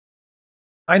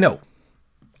I know,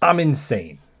 I'm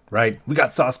insane, right? We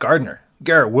got Sauce Gardner,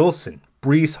 Garrett Wilson,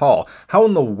 Brees Hall. How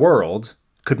in the world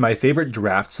could my favorite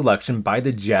draft selection by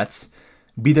the Jets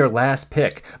be their last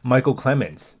pick? Michael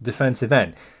Clemons, defensive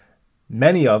end.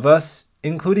 Many of us,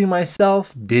 including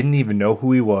myself, didn't even know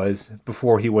who he was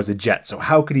before he was a Jet. So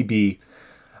how could he be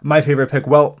my favorite pick?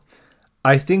 Well,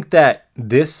 I think that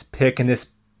this pick and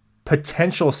this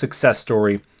potential success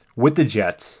story with the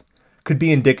Jets could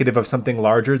be indicative of something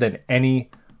larger than any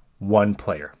one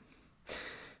player.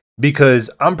 Because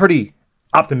I'm pretty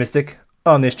optimistic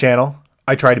on this channel.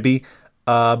 I try to be.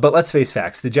 But let's face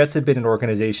facts. The Jets have been an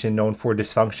organization known for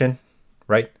dysfunction,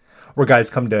 right? Where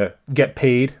guys come to get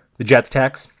paid the Jets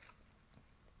tax,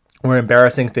 where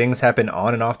embarrassing things happen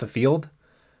on and off the field.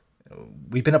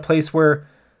 We've been a place where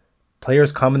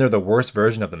players come and they're the worst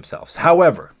version of themselves.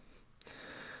 However,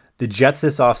 the Jets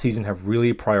this offseason have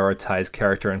really prioritized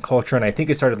character and culture, and I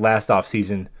think it started last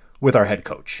offseason with our head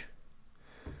coach.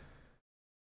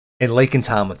 And Laken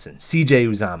Tomlinson, CJ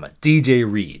Uzama, DJ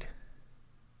Reed.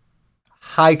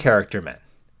 High character men.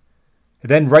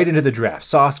 Then right into the draft,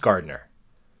 Sauce Gardner,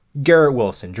 Garrett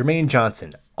Wilson, Jermaine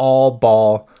Johnson, all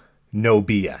ball, no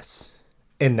BS.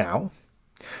 And now,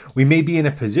 we may be in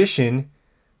a position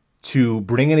to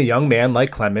bring in a young man like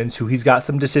Clemons, who he's got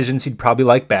some decisions he'd probably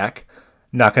like back.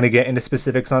 Not going to get into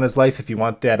specifics on his life. If you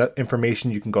want that information,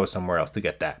 you can go somewhere else to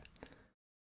get that.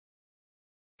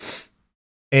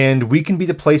 And we can be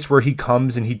the place where he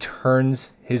comes and he turns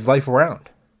his life around,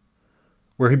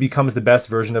 where he becomes the best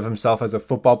version of himself as a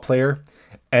football player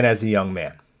and as a young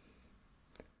man.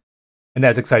 And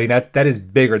that's exciting. That is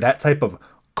bigger. That type of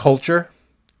culture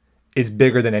is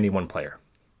bigger than any one player.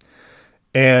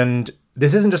 And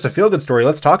this isn't just a feel-good story.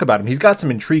 Let's talk about him. He's got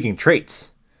some intriguing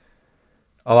traits.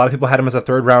 A lot of people had him as a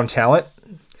third-round talent.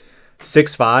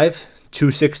 6'5",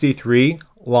 263,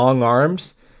 long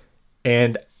arms.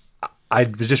 And I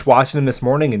was just watching him this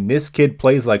morning, and this kid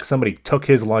plays like somebody took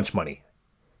his lunch money.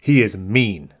 He is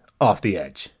mean off the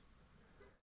edge.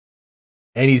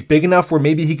 And he's big enough where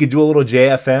maybe he could do a little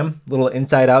JFM, a little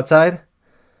inside-outside,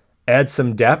 add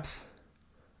some depth.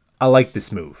 I like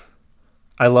this move.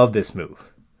 I love this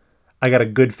move. I got a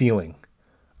good feeling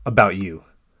about you,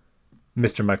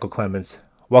 Mr. Michael Clemons.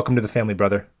 Welcome to the family,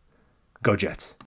 brother. Go Jets.